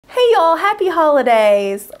y'all, happy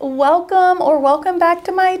holidays. Welcome back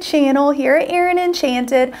to my channel here at Erin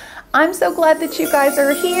Enchanted. I'm so glad that you guys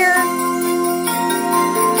are here.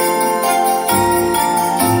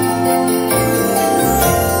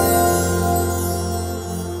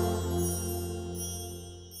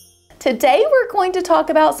 Today we're going to talk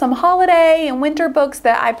about some holiday and winter books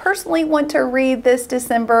that I personally want to read this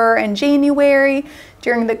December and January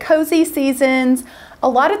during the cozy seasons. A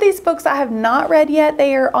lot of these books I have not read yet.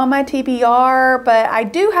 They are on my TBR, but I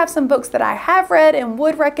do have some books that I have read and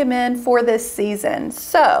would recommend for this season.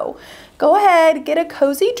 So go ahead, get a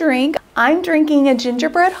cozy drink. I'm drinking a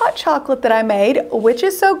gingerbread hot chocolate that I made, which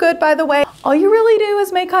is so good, by the way. All you really do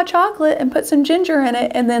is make hot chocolate and put some ginger in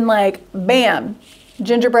it, and then like, bam,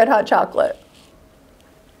 gingerbread hot chocolate.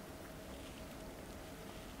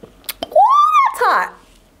 Oh, that's hot.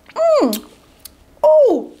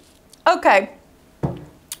 Oh, okay.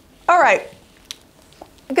 All right,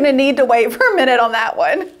 I'm gonna need to wait for a minute on that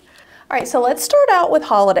one. All right, so let's start out with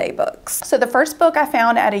holiday books. So the first book I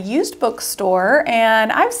found at a used bookstore,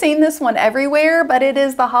 and I've seen this one everywhere, but it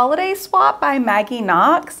is The Holiday Swap by Maggie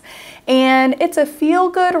Knox. And it's a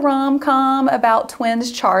feel-good rom-com about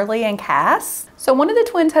twins Charlie and Cass. So one of the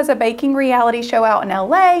twins has a baking reality show out in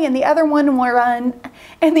LA, and the other one runs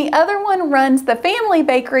the family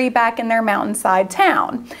bakery back in their mountainside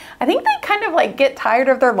town. I think they kind of like get tired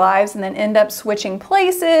of their lives and then end up switching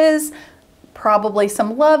places, probably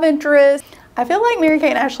some love interest. I feel like Mary-Kate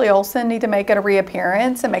and Ashley Olsen need to make it a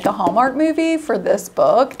reappearance and make a Hallmark movie for this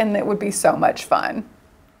book, and it would be so much fun.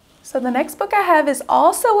 So the next book I have is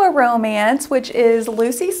also a romance, which is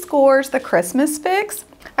Lucy Score's The Christmas Fix.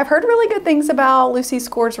 I've heard really good things about Lucy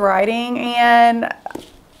Score's writing, and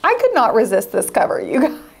I could not resist this cover, you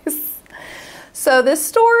guys. So this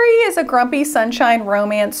story is a grumpy sunshine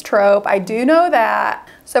romance trope. I do know that.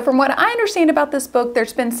 So from what I understand about this book,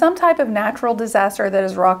 there's been some type of natural disaster that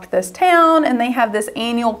has rocked this town, and they have this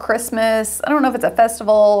annual Christmas, I don't know if it's a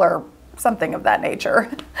festival or something of that nature.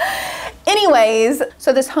 Anyways,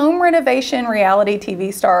 so this home renovation reality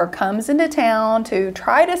TV star comes into town to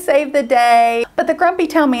try to save the day, but the grumpy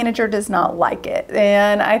town manager does not like it.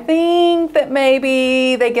 And I think that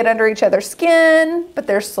maybe they get under each other's skin, but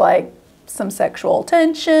there's like some sexual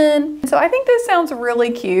tension. So I think this sounds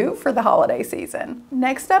really cute for the holiday season.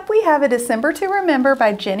 Next up, we have A December to Remember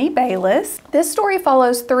by Jenny Bayless. This story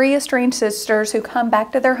follows three estranged sisters who come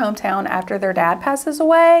back to their hometown after their dad passes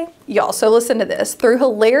away. Y'all, so listen to this. Through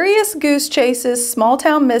hilarious goose chases, small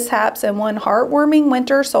town mishaps, and one heartwarming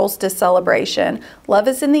winter solstice celebration, love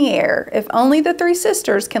is in the air, if only the three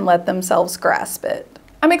sisters can let themselves grasp it.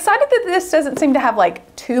 I'm excited that this doesn't seem to have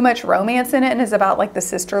like too much romance in it and is about like the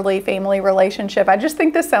sisterly family relationship. I just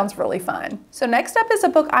think this sounds really fun. So next up is a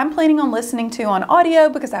book I'm planning on listening to on audio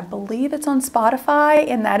because I believe it's on Spotify,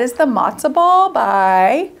 and that is The Matzah Ball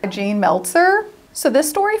by Jean Meltzer. So this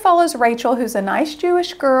story follows Rachel, who's a nice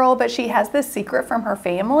Jewish girl, but she has this secret from her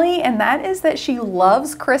family, and that is that she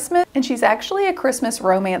loves Christmas, and she's actually a Christmas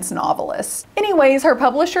romance novelist. Anyways, her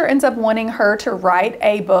publisher ends up wanting her to write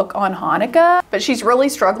a book on Hanukkah, but she's really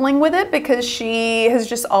struggling with it because she has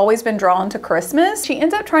just always been drawn to Christmas. She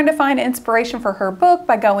ends up trying to find inspiration for her book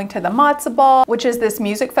by going to the Matzah Ball, which is this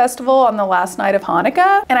music festival on the last night of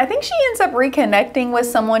Hanukkah. And I think she ends up reconnecting with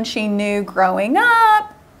someone she knew growing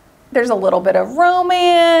up. There's a little bit of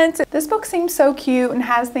romance. This book seems so cute and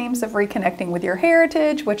has themes of reconnecting with your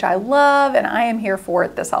heritage, which I love, and I am here for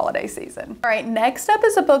it this holiday season. All right, next up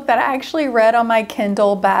is a book that I actually read on my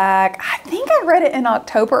Kindle back. I think I read it in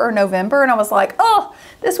October or November, and I was like, oh,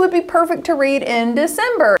 this would be perfect to read in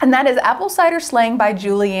December. And that is Apple Cider Slang by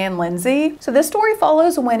Julianne Lindsay. So this story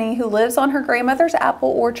follows Winnie, who lives on her grandmother's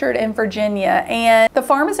apple orchard in Virginia, and the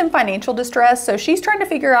farm is in financial distress, so she's trying to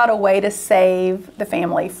figure out a way to save the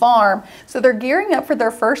family farm. So they're gearing up for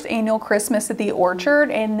their first annual Christmas at the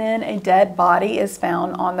orchard, and then a dead body is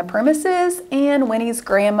found on the premises, and Winnie's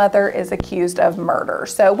grandmother is accused of murder.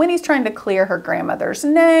 So Winnie's trying to clear her grandmother's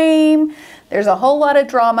name. There's a whole lot of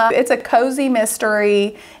drama. It's a cozy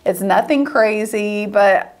mystery. It's nothing crazy,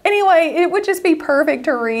 but anyway, it would just be perfect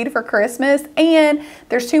to read for Christmas. And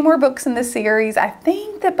there's two more books in the series. I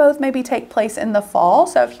think that both maybe take place in the fall.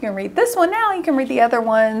 So if you can read this one now, you can read the other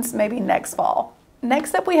ones maybe next fall.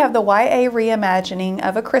 Next up, we have the YA reimagining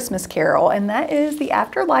of A Christmas Carol, and that is The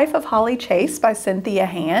Afterlife of Holly Chase by Cynthia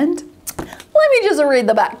Hand. Let me just read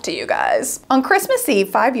the back to you guys. On Christmas Eve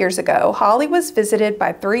 5 years ago, Holly was visited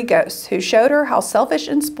by three ghosts who showed her how selfish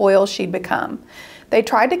and spoiled she'd become. They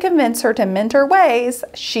tried to convince her to mend her ways.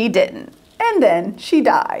 She didn't. And then she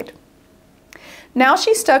died. Now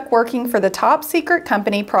she's stuck working for the top secret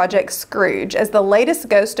company Project Scrooge as the latest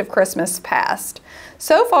ghost of Christmas past.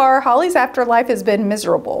 So far, Holly's afterlife has been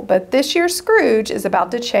miserable, but this year's Scrooge is about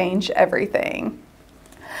to change everything.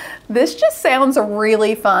 This just sounds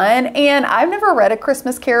really fun, and I've never read A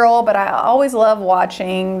Christmas Carol, but I always love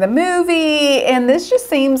watching the movie, and this just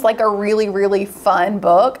seems like a really, really fun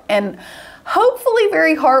book, and hopefully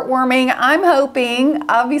very heartwarming. I'm hoping,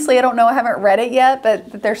 obviously I don't know, I haven't read it yet,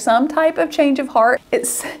 but that there's some type of change of heart.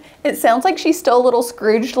 It sounds like she's still a little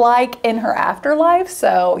Scrooged-like in her afterlife,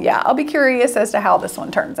 so yeah, I'll be curious as to how this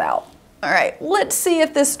one turns out. All right, let's see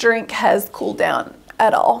if this drink has cooled down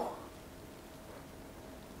at all.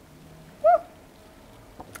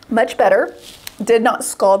 Much better. Did not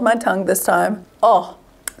scald my tongue this time. Oh,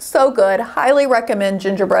 so good. Highly recommend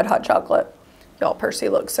gingerbread hot chocolate. Y'all, Percy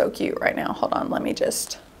looks so cute right now. Hold on, let me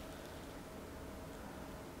just.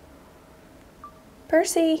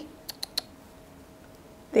 Percy.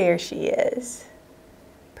 There she is.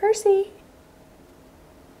 Percy.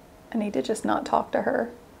 I need to just not talk to her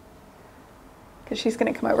because she's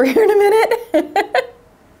gonna come over here in a minute.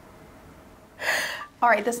 All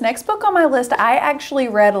right, this next book on my list, I actually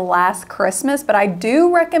read last Christmas, but I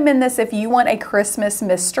do recommend this if you want a Christmas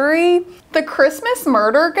mystery. The Christmas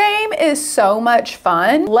Murder Game is so much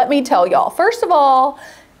fun. Let me tell y'all, first of all,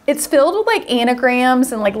 it's filled with like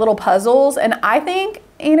anagrams and like little puzzles, and I think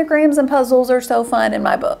anagrams and puzzles are so fun in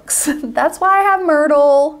my books. That's why I have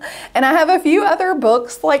Myrtle, and I have a few other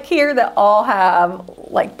books like here that all have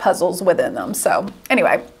like puzzles within them. So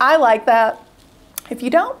anyway, I like that. If you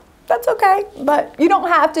don't, that's okay, but you don't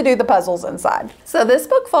have to do the puzzles inside. So this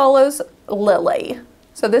book follows Lily.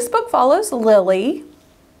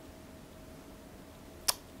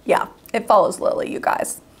 Yeah, it follows Lily, you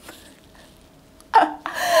guys.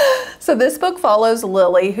 So this book follows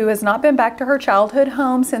Lily, who has not been back to her childhood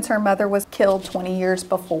home since her mother was killed 20 years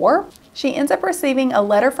before. She ends up receiving a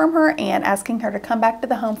letter from her aunt asking her to come back to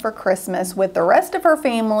the home for Christmas with the rest of her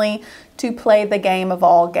family to play the game of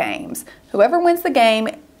all games. Whoever wins the game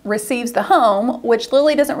receives the home, which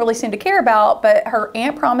Lily doesn't really seem to care about, but her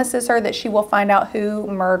aunt promises her that she will find out who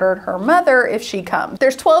murdered her mother if she comes.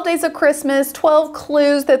 There's 12 days of Christmas, 12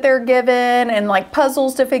 clues that they're given, and like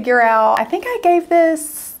puzzles to figure out. I think I gave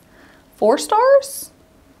this 4 stars?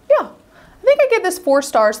 Yeah, I think I gave this 4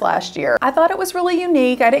 stars last year. I thought it was really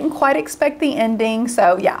unique. I didn't quite expect the ending,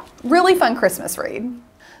 so yeah, really fun Christmas read.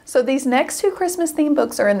 So these next 2 Christmas themed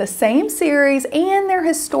books are in the same series and they're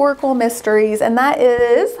historical mysteries, and that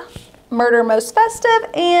is Murder Most Festive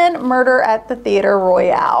and Murder at the Theater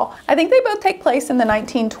Royale. I think they both take place in the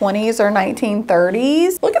 1920s or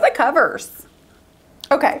 1930s. Look at the covers.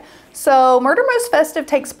 Okay, so Murder Most Festive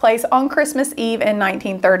takes place on Christmas Eve in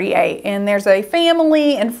 1938, and there's a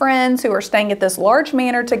family and friends who are staying at this large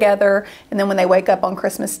manor together, and then when they wake up on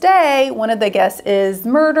Christmas Day, one of the guests is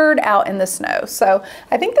murdered out in the snow. So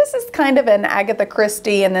I think this is kind of an Agatha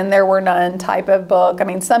Christie and then there were none type of book. I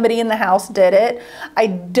mean, somebody in the house did it. I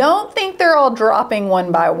don't think they're all dropping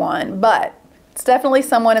one by one, but it's definitely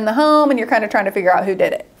someone in the home and you're kind of trying to figure out who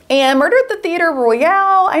did it. And Murder at the Theater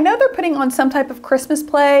Royale, I know they're putting on some type of Christmas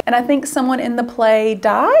play, and I think someone in the play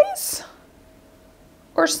dies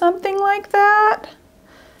or something like that.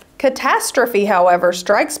 Catastrophe, however,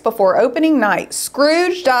 strikes before opening night.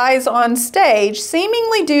 Scrooge dies on stage,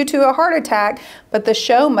 seemingly due to a heart attack, but the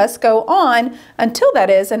show must go on until, that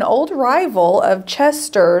is, an old rival of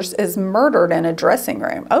Chester's is murdered in a dressing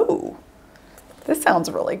room. Oh, this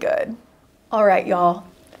sounds really good. All right, y'all.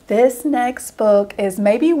 This next book is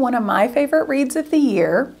maybe one of my favorite reads of the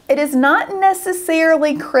year. It is not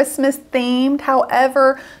necessarily Christmas themed,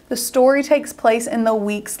 however, the story takes place in the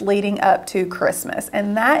weeks leading up to Christmas,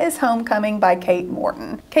 and that is Homecoming by Kate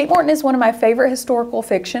Morton. Kate Morton is one of my favorite historical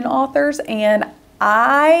fiction authors, and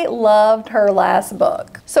I loved her last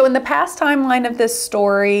book. So in the past timeline of this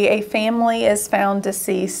story, a family is found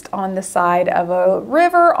deceased on the side of a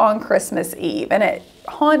river on Christmas Eve, and it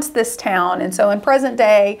haunts this town. And so in present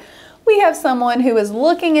day, we have someone who is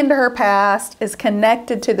looking into her past, is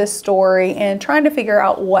connected to this story, and trying to figure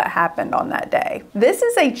out what happened on that day. This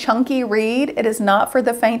is a chunky read. It is not for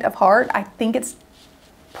the faint of heart. I think it's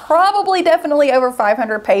probably definitely over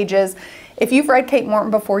 500 pages. If you've read Kate Morton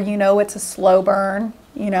before, you know it's a slow burn.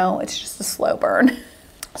 You know, it's just a slow burn.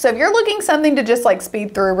 So if you're looking something to just like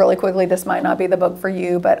speed through really quickly, this might not be the book for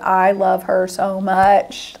you, but I love her so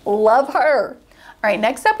much. Love her. All right,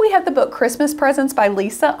 next up we have the book Christmas Presents by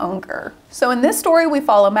Lisa Unger. So in this story we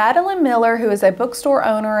follow Madeline Miller, who is a bookstore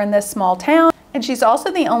owner in this small town. And she's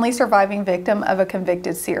also the only surviving victim of a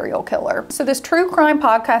convicted serial killer. So this true crime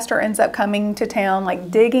podcaster ends up coming to town, like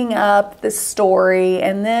digging up this story,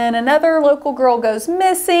 and then another local girl goes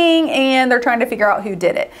missing and they're trying to figure out who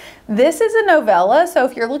did it. This is a novella, so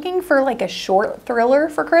if you're looking for like a short thriller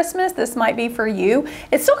for Christmas, this might be for you.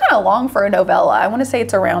 It's still kind of long for a novella. I want to say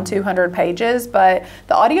it's around 200 pages, but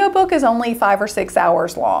the audiobook is only 5 or 6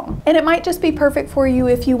 hours long. And it might just be perfect for you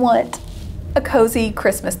if you want a cozy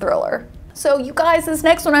Christmas thriller. So you guys, this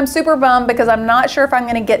next one I'm super bummed because I'm not sure if I'm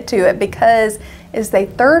going to get to it because it's the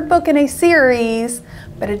third book in a series,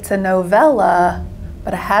 but it's a novella,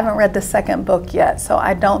 but I haven't read the second book yet, so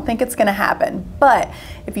I don't think it's going to happen. But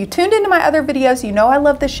if you tuned into my other videos, you know I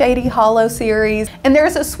love the Shady Hollow series, and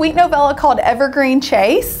there's a sweet novella called Evergreen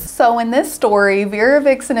Chase. So in this story, Vera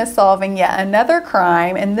Vixen is solving yet another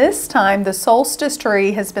crime, and this time the solstice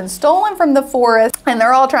tree has been stolen from the forest, and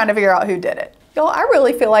they're all trying to figure out who did it. Y'all, I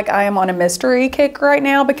really feel like I am on a mystery kick right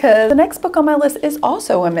now because the next book on my list is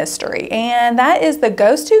also a mystery, and that is The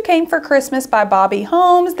Ghost Who Came for Christmas by Bobby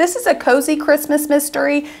Holmes. This is a cozy Christmas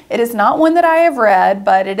mystery. It is not one that I have read,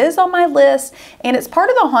 but it is on my list, and it's part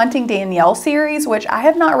of the Haunting Danielle series, which I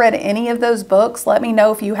have not read any of those books. Let me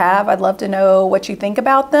know if you have. I'd love to know what you think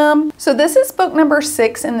about them. So this is book number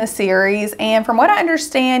 6 in the series, and from what I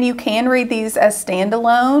understand, you can read these as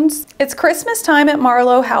standalones. It's Christmas time at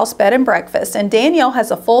Marlowe House Bed and Breakfast, and Danielle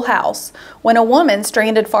has a full house when a woman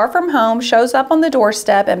stranded far from home shows up on the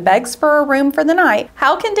doorstep and begs for a room for the night.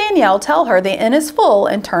 How can Danielle tell her the inn is full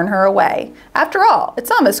and turn her away? After all,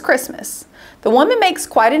 it's almost Christmas. The woman makes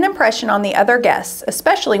quite an impression on the other guests,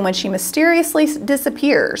 especially when she mysteriously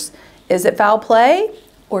disappears. Is it foul play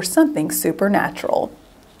or something supernatural?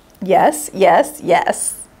 Yes, yes,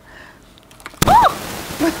 yes. Oh!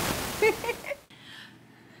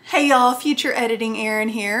 Hey y'all, future editing Erin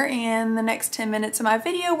here, and the next 10 minutes of my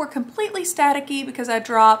video were completely staticky because I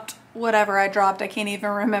dropped whatever I dropped, I can't even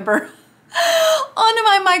remember, onto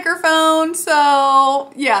my microphone.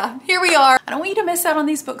 So yeah, here we are. I don't want you to miss out on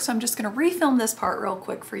these books, so I'm just gonna refilm this part real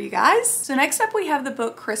quick for you guys. So next up we have the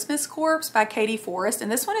book Christmas Corpse by Katie Forrest,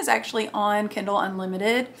 and this one is actually on Kindle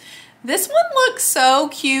Unlimited. This one looks so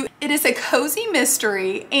cute. It is a cozy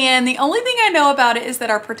mystery, and the only thing I know about it is that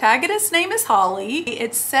our protagonist's name is Holly.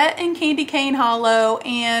 It's set in Candy Cane Hollow,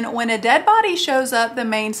 and when a dead body shows up, the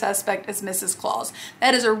main suspect is Mrs. Claus.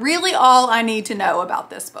 That is really all I need to know about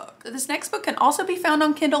this book. This next book can also be found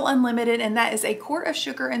on Kindle Unlimited, and that is A Court of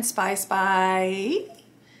Sugar and Spice by,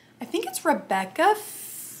 I think it's Rebecca.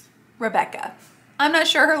 I'm not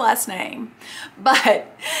sure her last name, but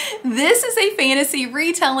this is a fantasy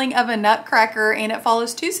retelling of a nutcracker, and it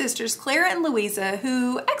follows two sisters, Clara and Louisa,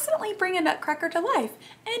 who accidentally bring a nutcracker to life,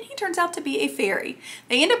 and he turns out to be a fairy.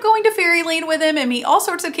 They end up going to Fairyland with him and meet all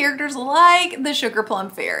sorts of characters like the Sugar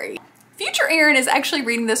Plum Fairy. Future Erin is actually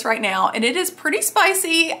reading this right now, and it is pretty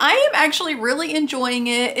spicy. I am actually really enjoying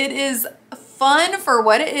it. It is fun for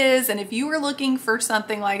what it is, and if you were looking for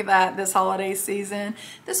something like that this holiday season,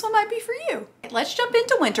 this one might be for you. Let's jump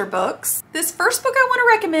into winter books. This first book I want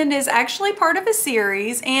to recommend is actually part of a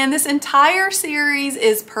series, and this entire series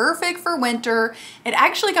is perfect for winter. It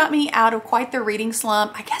actually got me out of quite the reading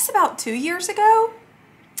slump, I guess about 2 years ago.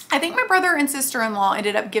 I think my brother and sister-in-law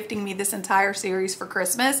ended up gifting me this entire series for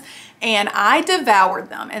Christmas, and I devoured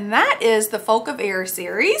them. And that is the Folk of Air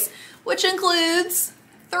series, which includes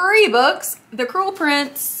 3 books: The Cruel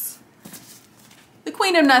Prince, The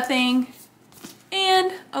Queen of Nothing,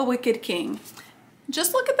 and A Wicked King.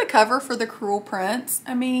 Just look at the cover for The Cruel Prince.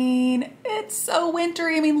 I mean, it's so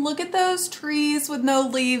wintry. I mean, look at those trees with no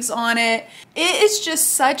leaves on it. It is just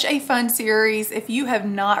such a fun series if you have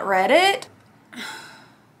not read it.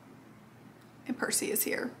 And Percy is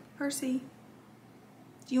here. Percy,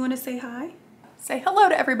 do you want to say hi? Say hello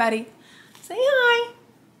to everybody. Say hi.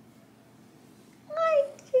 Hi.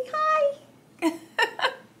 Say hi.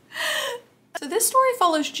 So this story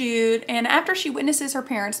follows Jude, and after she witnesses her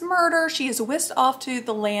parents' murder, she is whisked off to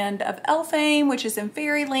the land of Elfame, which is in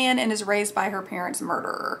Fairyland, and is raised by her parents'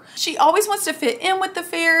 murderer. She always wants to fit in with the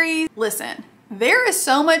fairies. Listen, there is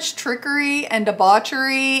so much trickery and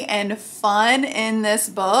debauchery and fun in this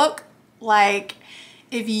book. Like,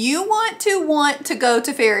 if you want to go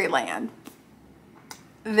to Fairyland,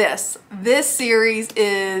 this series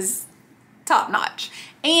is top notch.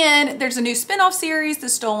 And there's a new spin-off series, The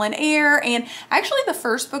Stolen Heir, and actually the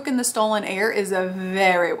first book in The Stolen Heir is a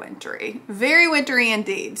very wintry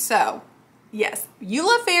indeed. So Yes, you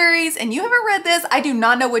love fairies and you haven't read this, I do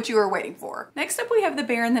not know what you are waiting for. Next up we have The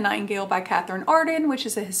Bear and the Nightingale by Catherine Arden, which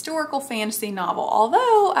is a historical fantasy novel,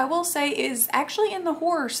 although I will say is actually in the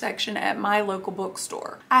horror section at my local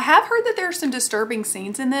bookstore. I have heard that there are some disturbing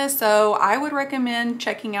scenes in this, so I would recommend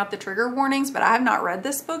checking out the trigger warnings, but I have not read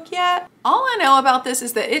this book yet. All I know about this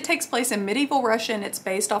is that it takes place in medieval Russia and it's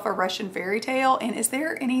based off a Russian fairy tale, and is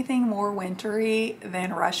there anything more wintry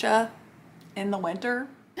than Russia in the winter?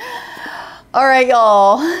 All right,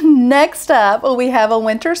 y'all. Next up, we have A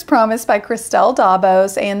Winter's Promise by Christelle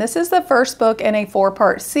Davos, and this is the first book in a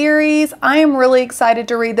 4-part series. I am really excited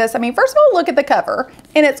to read this. I mean, first of all, look at the cover,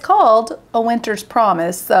 and it's called A Winter's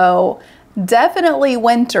Promise, so definitely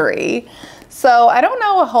wintry. So I don't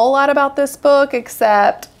know a whole lot about this book,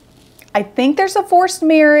 except I think there's a forced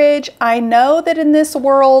marriage. I know that in this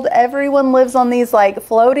world, everyone lives on these like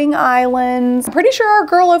floating islands. I'm pretty sure our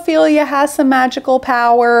girl Ophelia has some magical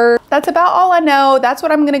power. That's about all I know. That's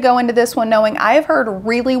what I'm gonna go into this one knowing. I have heard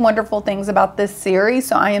really wonderful things about this series,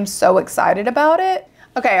 so I am so excited about it.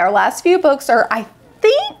 Okay, our last few books are, I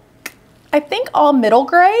think all middle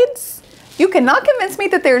grades. You cannot convince me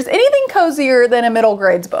that there's anything cozier than a middle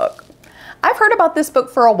grades book. I've heard about this book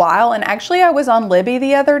for a while, and actually I was on Libby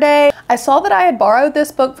the other day. I saw that I had borrowed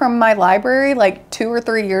this book from my library like 2 or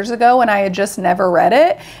 3 years ago, and I had just never read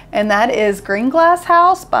it, and that is Greenglass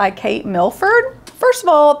House by Kate Milford. First of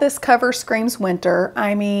all, this cover screams winter.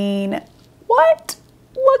 I mean, what?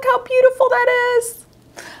 Look how beautiful that is.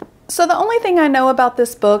 So the only thing I know about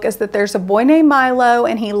this book is that there's a boy named Milo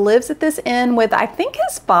and he lives at this inn with, I think,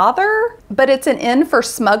 his father, but it's an inn for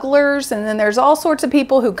smugglers, and then there's all sorts of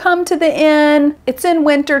people who come to the inn. It's in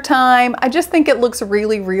winter time. I just think it looks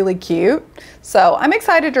really, really cute. So I'm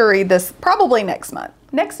excited to read this probably next month.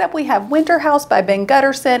 Next up we have Winterhouse by Ben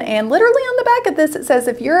Gutterson, and literally on the back of this it says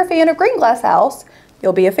if you're a fan of Greenglass House,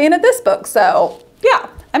 you'll be a fan of this book. So yeah,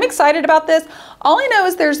 I'm excited about this. All I know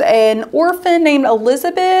is there's an orphan named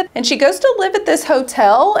Elizabeth, and she goes to live at this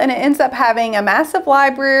hotel, and it ends up having a massive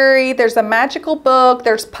library. There's a magical book,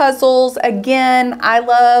 there's puzzles. Again, I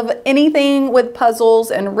love anything with puzzles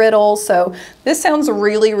and riddles, so this sounds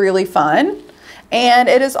really, really fun. And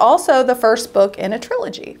it is also the first book in a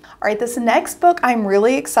trilogy. All right, this next book I'm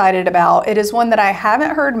really excited about. It is one that I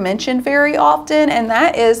haven't heard mentioned very often, and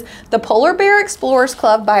that is The Polar Bear Explorers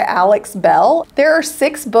Club by Alex Bell. There are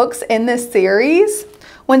 6 books in this series.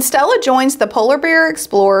 When Stella joins the Polar Bear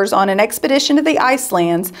Explorers on an expedition to the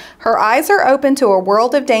Icelands, her eyes are open to a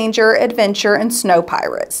world of danger, adventure, and snow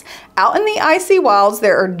pirates. Out in the icy wilds,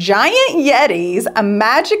 there are giant yetis, a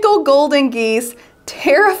magical golden geese,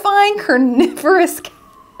 terrifying carnivorous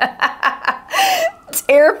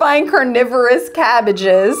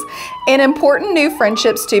cabbages, and important new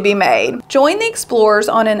friendships to be made. Join the explorers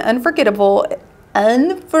on an unforgettable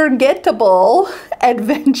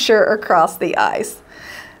adventure across the ice.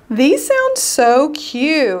 These sound so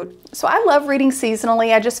cute. So I love reading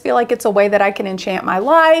seasonally. I just feel like it's a way that I can enchant my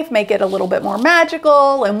life, make it a little bit more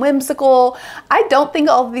magical and whimsical. I don't think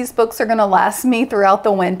all of these books are gonna last me throughout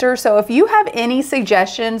the winter. So if you have any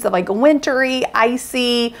suggestions of like wintry,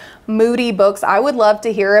 icy, moody books, I would love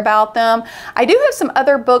to hear about them. I do have some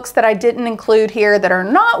other books that I didn't include here that are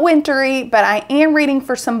not wintry, but I am reading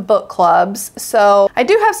for some book clubs. So I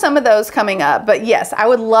do have some of those coming up, but yes, I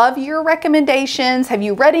would love your recommendations. Have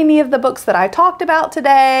you read any of the books that I talked about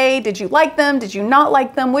today? Did you like them? Did you not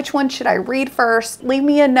like them? Which one should I read first? Leave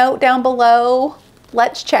me a note down below.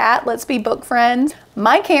 Let's chat. Let's be book friends.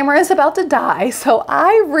 My camera is about to die, so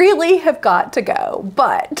I really have got to go,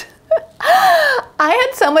 but I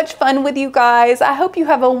had so much fun with you guys. I hope you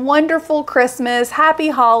have a wonderful Christmas. Happy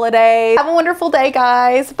holidays. Have a wonderful day,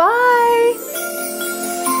 guys. Bye.